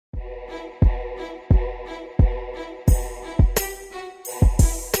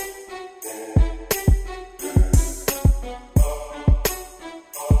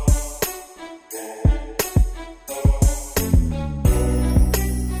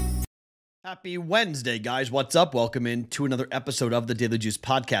Happy Wednesday, guys. What's up? Welcome in to another episode of the Daily Juice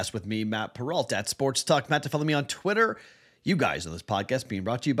podcast with me, Matt Perrault at Sports Talk. Matt, to follow me on Twitter. You guys on this podcast being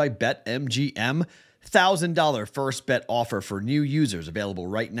brought to you by BetMGM. $1,000 first bet offer for new users available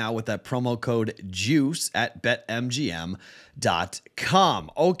right now with that promo code JUICE at BetMGM.com.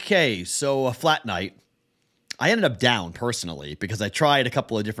 Okay, so a flat night. I ended up down personally because I tried a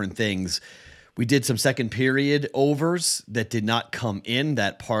couple of different things. We did some second period overs that did not come in,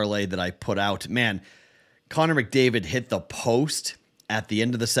 that parlay that I put out. Man, Connor McDavid hit the post at the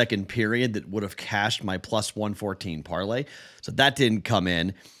end of the second period that would have cashed my plus 114 parlay. So that didn't come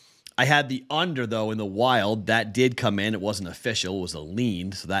in. I had the under, though, in the Wild. That did come in. It wasn't official. It was a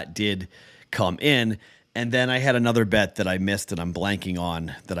lean, so that did come in. And then I had another bet that I missed, and I'm blanking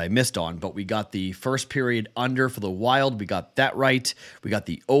on that I missed on. But we got the first period under for the Wild. We got that right. We got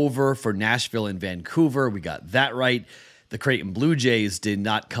the over for Nashville and Vancouver. We got that right. The Creighton Blue Jays did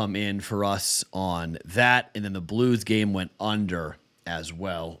not come in for us on that. And then the Blues game went under as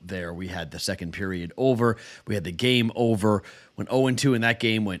well. There we had the second period over. We had the game over. Went 0-2 in that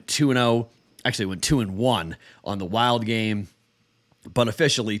game. Went 2-0. Actually, went 2-1 on the Wild game. But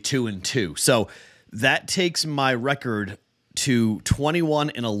officially 2-2. So that takes my record to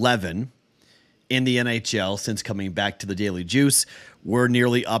 21-11 in the NHL since coming back to the Daily Juice. We're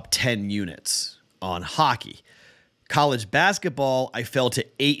nearly up 10 units on hockey. College basketball, I fell to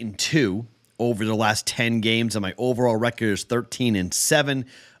 8-2 over the last 10 games, and my overall record is 13-7,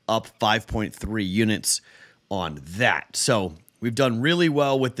 up 5.3 units on that. So we've done really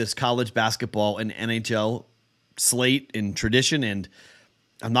well with this college basketball and NHL slate and tradition, and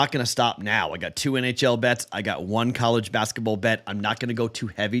I'm not going to stop now. I got 2 NHL bets. I got 1 college basketball bet. I'm not going to go too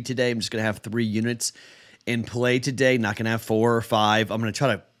heavy today. I'm just going to have 3 units in play today. Not going to have 4 or 5. I'm going to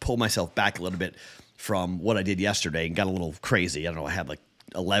try to pull myself back a little bit from what I did yesterday and got a little crazy. I don't know. I had like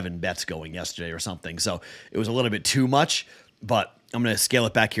 11 bets going yesterday or something. So it was a little bit too much, but I'm going to scale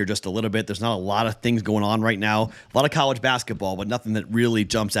it back here just a little bit. There's not a lot of things going on right now. A lot of college basketball, but nothing that really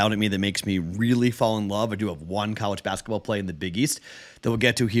jumps out at me that makes me really fall in love. I do have 1 college basketball play in the Big East that we'll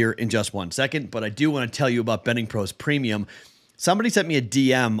get to here in just 1 second. But I do want to tell you about BettingPros Premium. Somebody sent me a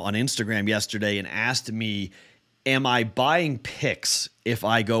DM on Instagram yesterday and asked me, am I buying picks if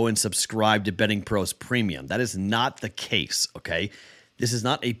I go and subscribe to BettingPros Premium? That is not the case, okay? This is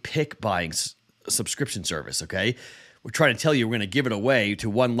not a pick buying subscription service, okay? We're trying to tell you we're going to give it away to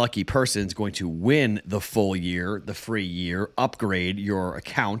 1 lucky person who's going to win the full year, the free year, upgrade your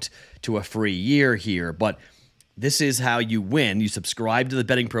account to a free year here. But this is how you win. You subscribe to the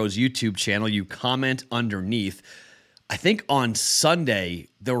Betting Pros YouTube channel. You comment underneath. I think on Sunday,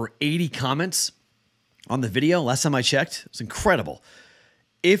 there were 80 comments on the video. Last time I checked, it was incredible.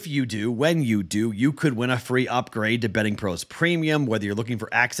 If you do, when you do, you could win a free upgrade to Betting Pros Premium, whether you're looking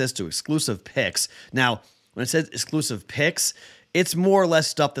for access to exclusive picks. Now, when it says exclusive picks, it's more or less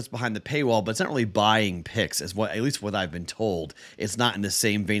stuff that's behind the paywall, but it's not really buying picks, at least what I've been told. It's not in the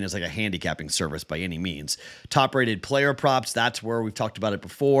same vein as like a handicapping service by any means. Top-rated player props, that's where we've talked about it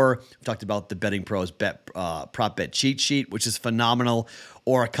before. We've talked about the Betting Pros prop bet cheat sheet, which is phenomenal,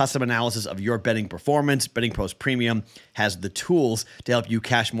 or a custom analysis of your betting performance. Betting Pros Premium has the tools to help you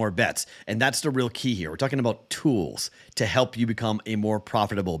cash more bets, and that's the real key here. We're talking about tools to help you become a more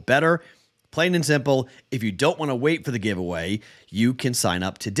profitable bettor. Plain and simple, if you don't want to wait for the giveaway, you can sign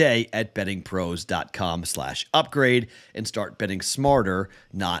up today at bettingpros.com/upgrade and start betting smarter,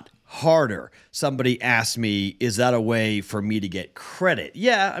 not harder. Somebody asked me, is that a way for me to get credit?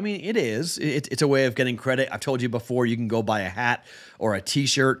 Yeah, I mean, it is. It's a way of getting credit. I've told you before, you can go buy a hat or a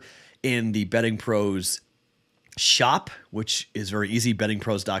t-shirt in the Betting Pros shop, which is very easy,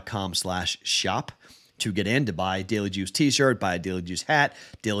 bettingpros.com/shop. To get in to buy a Daily Juice t-shirt, buy a Daily Juice hat,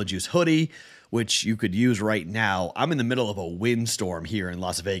 Daily Juice hoodie, which you could use right now. I'm in the middle of a windstorm here in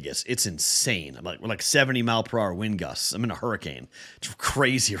Las Vegas. It's insane. We're like 70 mile per hour wind gusts. I'm in a hurricane. It's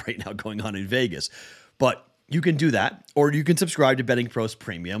crazy right now going on in Vegas. But you can do that, or you can subscribe to Betting Pros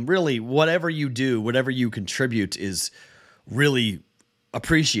Premium. Really, whatever you do, whatever you contribute is really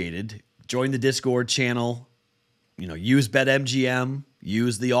appreciated. Join the Discord channel. Use BetMGM.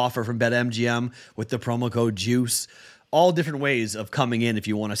 Use the offer from BetMGM with the promo code JUICE. All different ways of coming in if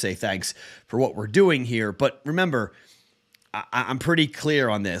you want to say thanks for what we're doing here. But remember, I'm pretty clear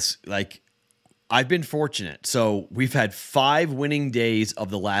on this. Like, I've been fortunate. So we've had 5 winning days of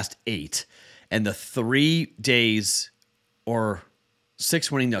the last 8. And the 3 days or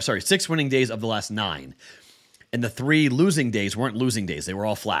 6 winning days of the last 9. And the 3 losing days weren't losing days. They were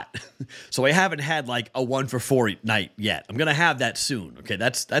all flat. So I haven't had like a 1 for 4 night yet. I'm going to have that soon. Okay,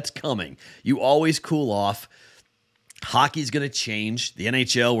 that's coming. You always cool off. Hockey's going to change. The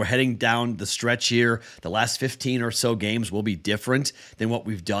NHL, we're heading down the stretch here. The last 15 or so games will be different than what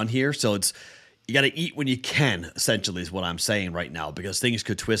we've done here. So you got to eat when you can, essentially, is what I'm saying right now, because things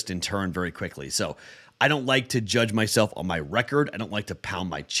could twist and turn very quickly. So I don't like to judge myself on my record. I don't like to pound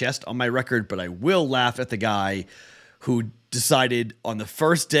my chest on my record, but I will laugh at the guy who decided on the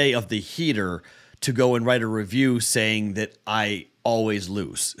first day of the heater to go and write a review saying that I always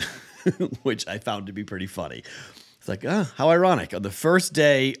lose, which I found to be pretty funny. It's like, how ironic. On the first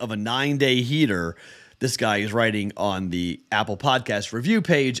day of a 9-day heater, this guy is writing on the Apple Podcast review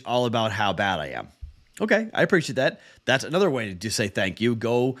page all about how bad I am. Okay, I appreciate that. That's another way to say thank you.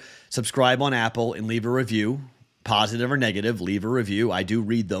 Go subscribe on Apple and leave a review. Positive or negative, leave a review. I do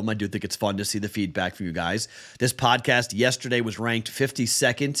read them. I do think it's fun to see the feedback from you guys. This podcast yesterday was ranked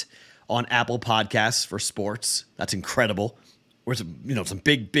 52nd on Apple Podcasts for sports. That's incredible. We're some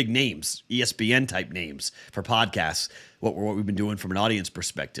big names, ESPN type names for podcasts. What we've been doing from an audience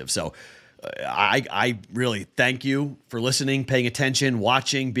perspective. So I really thank you for listening, paying attention,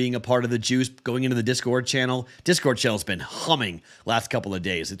 watching, being a part of the juice, going into the Discord channel. Discord channel's been humming last couple of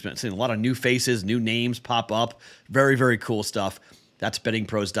days. It's been seeing a lot of new faces, new names pop up. Very, very cool stuff. That's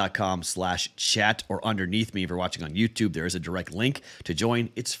bettingpros.com/chat, or underneath me if you're watching on YouTube, there is a direct link to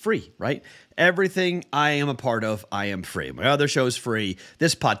join. It's free, right? Everything I am a part of, I am free. My other show is free.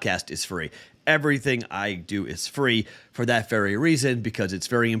 This podcast is free. Everything I do is free for that very reason, because it's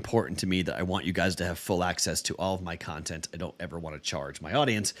very important to me that I want you guys to have full access to all of my content. I don't ever want to charge my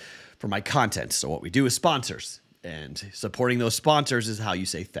audience for my content. So what we do is sponsors, and supporting those sponsors is how you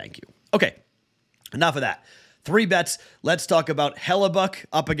say thank you. Okay, enough of that. 3 bets. Let's talk about Hellebuyck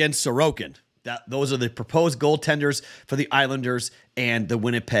up against Sorokin. Those are the proposed goaltenders for the Islanders and the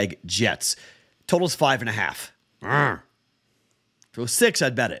Winnipeg Jets. Total's 5.5. If it was 6,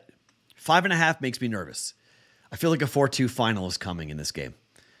 I'd bet it. 5.5 makes me nervous. I feel like a 4-2 final is coming in this game.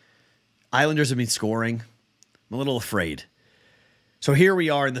 Islanders have been scoring. I'm a little afraid. So here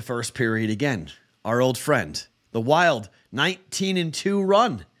we are in the first period again. Our old friend, the Wild, 19-2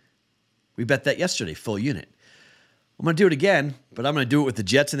 run. We bet that yesterday, full unit. I'm going to do it again, but I'm going to do it with the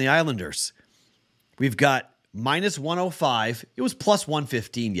Jets and the Islanders. We've got minus 105. It was plus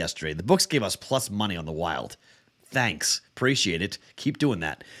 115 yesterday. The books gave us plus money on the Wild. Thanks. Appreciate it. Keep doing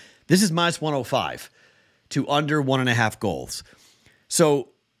that. This is minus 105 to under 1.5 goals. So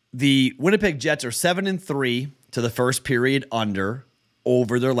the Winnipeg Jets are 7-3 to the first period under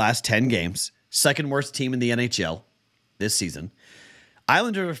over their last 10 games. Second worst team in the NHL this season.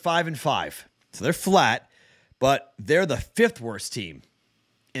 Islanders are 5-5. So they're flat. But they're the 5th worst team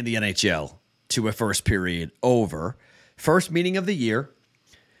in the NHL to a first period over. First meeting of the year.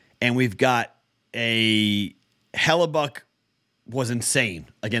 And we've got a Hellebuyck was insane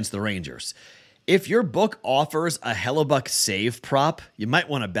against the Rangers. If your book offers a Hellebuyck save prop, you might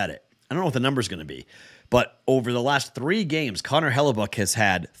want to bet it. I don't know what the number's going to be. But over the last 3 games, Connor Hellebuyck has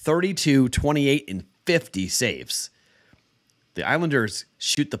had 32, 28, and 50 saves. The Islanders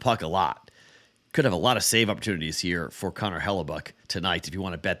shoot the puck a lot. Could have a lot of save opportunities here for Connor Hellebuyck tonight if you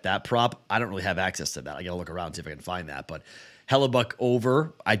want to bet that prop. I don't really have access to that. I got to look around and see if I can find that. But Hellebuyck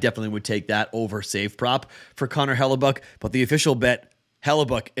over, I definitely would take that over save prop for Connor Hellebuyck. But the official bet,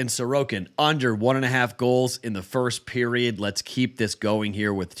 Hellebuyck and Sorokin under 1.5 goals in the first period. Let's keep this going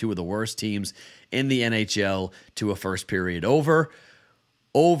here with 2 of the worst teams in the NHL to a first period under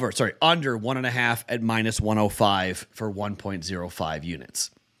 1.5 at minus 105 for 1.05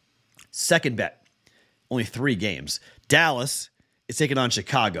 units. Second bet. Only 3 games. Dallas is taking on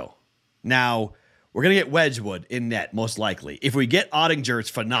Chicago. Now, we're going to get Wedgwood in net, most likely. If we get Ottinger, it's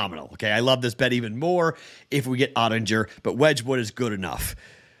phenomenal. Okay, I love this bet even more if we get Ottinger, but Wedgwood is good enough.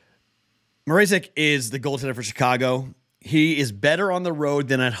 Mrazek is the goaltender for Chicago. He is better on the road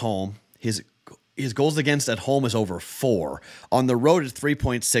than at home. His goals against at home is over 4. On the road, it's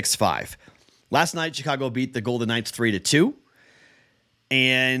 3.65. Last night, Chicago beat the Golden Knights 3-2.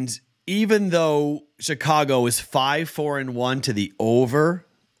 And even though Chicago is 5-4-1 to the over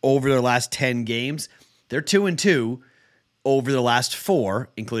their last 10 games, they're 2-2 over the last 4,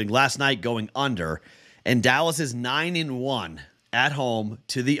 including last night going under. And Dallas is 9-1 at home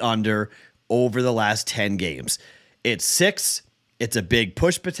to the under over the last 10 games. It's 6. It's a big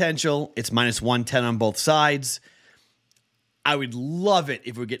push potential. It's minus 110 on both sides. I would love it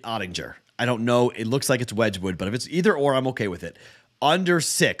if we get Ottinger. I don't know. It looks like it's Wedgwood, but if it's either or, I'm okay with it. Under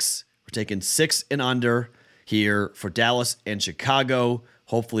 6. We're taking 6 and under here for Dallas and Chicago.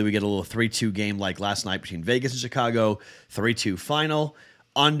 Hopefully we get a little 3-2 game like last night between Vegas and Chicago. 3-2 final.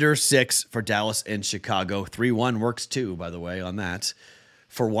 Under 6 for Dallas and Chicago. 3-1 works too, by the way, on that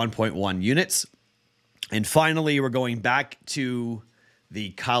for 1.1 units. And finally, we're going back to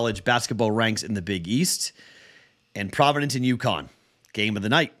the college basketball ranks in the Big East. And Providence and UConn, game of the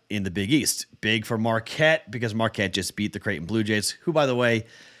night in the Big East. Big for Marquette because Marquette just beat the Creighton Blue Jays, who, by the way,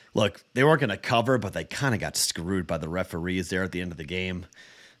 look, they weren't going to cover, but they kind of got screwed by the referees there at the end of the game.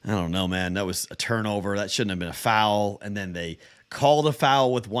 I don't know, man. That was a turnover. That shouldn't have been a foul. And then they called a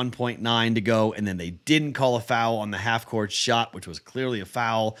foul with 1.9 to go, and then they didn't call a foul on the half-court shot, which was clearly a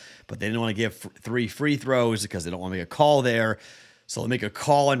foul, but they didn't want to give 3 free throws because they don't want to make a call there. So they make a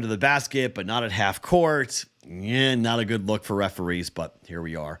call under the basket, but not at half court. Yeah, not a good look for referees, but here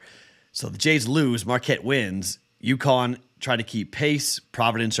we are. So the Jays lose. Marquette wins. UConn try to keep pace.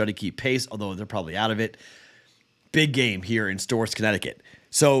 Providence try to keep pace, although they're probably out of it. Big game here in Storrs, Connecticut.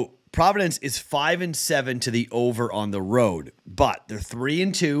 So Providence is 5-7 to the over on the road, but they're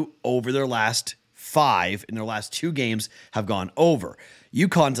 3-2 over their last 5, and their last 2 games have gone over.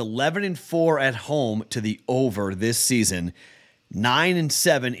 UConn's 11-4 at home to the over this season,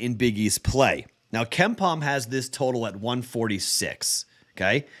 9-7 in Big East play. Now, KenPom has this total at 146,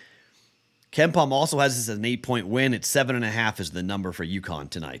 okay? KenPom also has this as an 8-point win. It's 7.5 is the number for UConn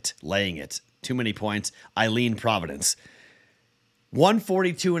tonight, laying it. Too many points. I lean Providence.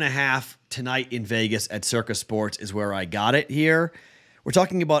 142.5 tonight in Vegas at Circa Sports is where I got it here. We're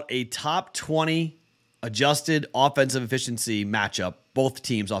talking about a top 20 adjusted offensive efficiency matchup, both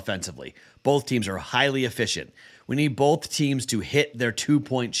teams offensively. Both teams are highly efficient. We need both teams to hit their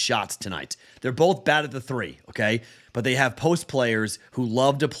 2-point shots tonight. They're both bad at the 3, okay? But they have post players who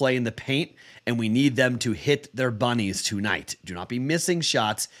love to play in the paint, and we need them to hit their bunnies tonight. Do not be missing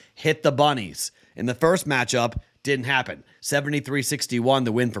shots. Hit the bunnies. In the first matchup, didn't happen. 73-61,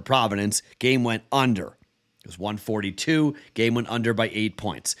 the win for Providence. Game went under. It was 142. Game went under by 8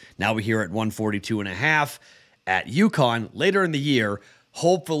 points. Now we're here at 142.5 at UConn later in the year.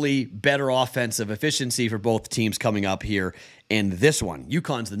 Hopefully better offensive efficiency for both teams coming up here in this one.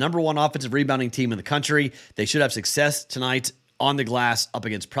 UConn's the number 1 offensive rebounding team in the country. They should have success tonight on the glass up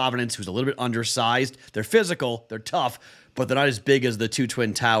against Providence, who's a little bit undersized. They're physical, they're tough, but they're not as big as the 2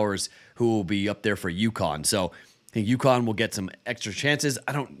 Twin Towers who will be up there for UConn. So I think UConn will get some extra chances.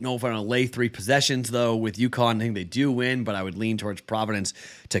 I don't know if I'm going to lay 3 possessions, though, with UConn. I think they do win, but I would lean towards Providence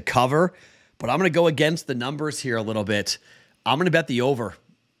to cover. But I'm going to go against the numbers here a little bit. I'm going to bet the over.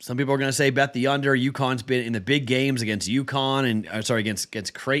 Some people are going to say bet the under. UConn's been in the big games against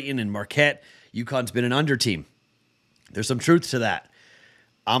against Creighton and Marquette. UConn's been an under team. There's some truth to that.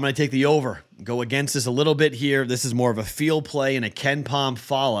 I'm going to take the over. Go against this a little bit here. This is more of a field play and a KenPom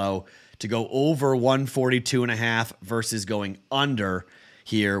follow to go over 142.5 versus going under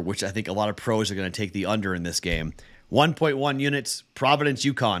here, which I think a lot of pros are going to take the under in this game. 1.1 units, Providence,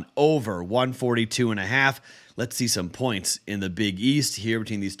 UConn, over 142.5. Let's see some points in the Big East here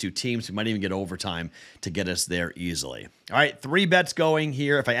between these 2 teams. We might even get overtime to get us there easily. All right, 3 bets going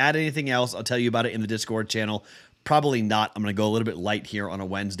here. If I add anything else, I'll tell you about it in the Discord channel. Probably not. I'm going to go a little bit light here on a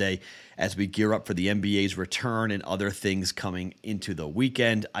Wednesday as we gear up for the NBA's return and other things coming into the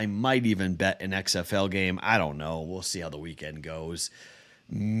weekend. I might even bet an XFL game. I don't know. We'll see how the weekend goes.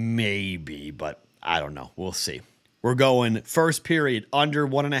 Maybe, but I don't know. We'll see. We're going first period under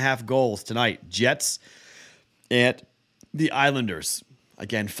 1.5 goals tonight. Jets at the Islanders.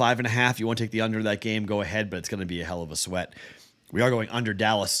 Again, 5.5. You want to take the under that game, go ahead, but it's going to be a hell of a sweat. We are going under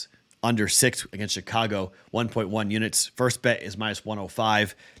Dallas. Under 6 against Chicago, 1.1 units. First bet is minus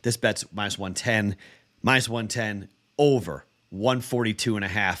 105. This bet's minus 110. Minus 110 over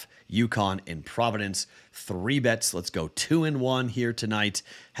 142.5. UConn in Providence. 3 bets. Let's go 2-1 here tonight.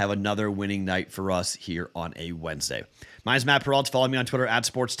 Have another winning night for us here on a Wednesday. Mine's Matt Perrault. Follow me on Twitter at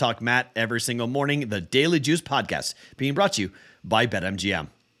SportsTalkMatt every single morning. The Daily Juice Podcast being brought to you by BetMGM.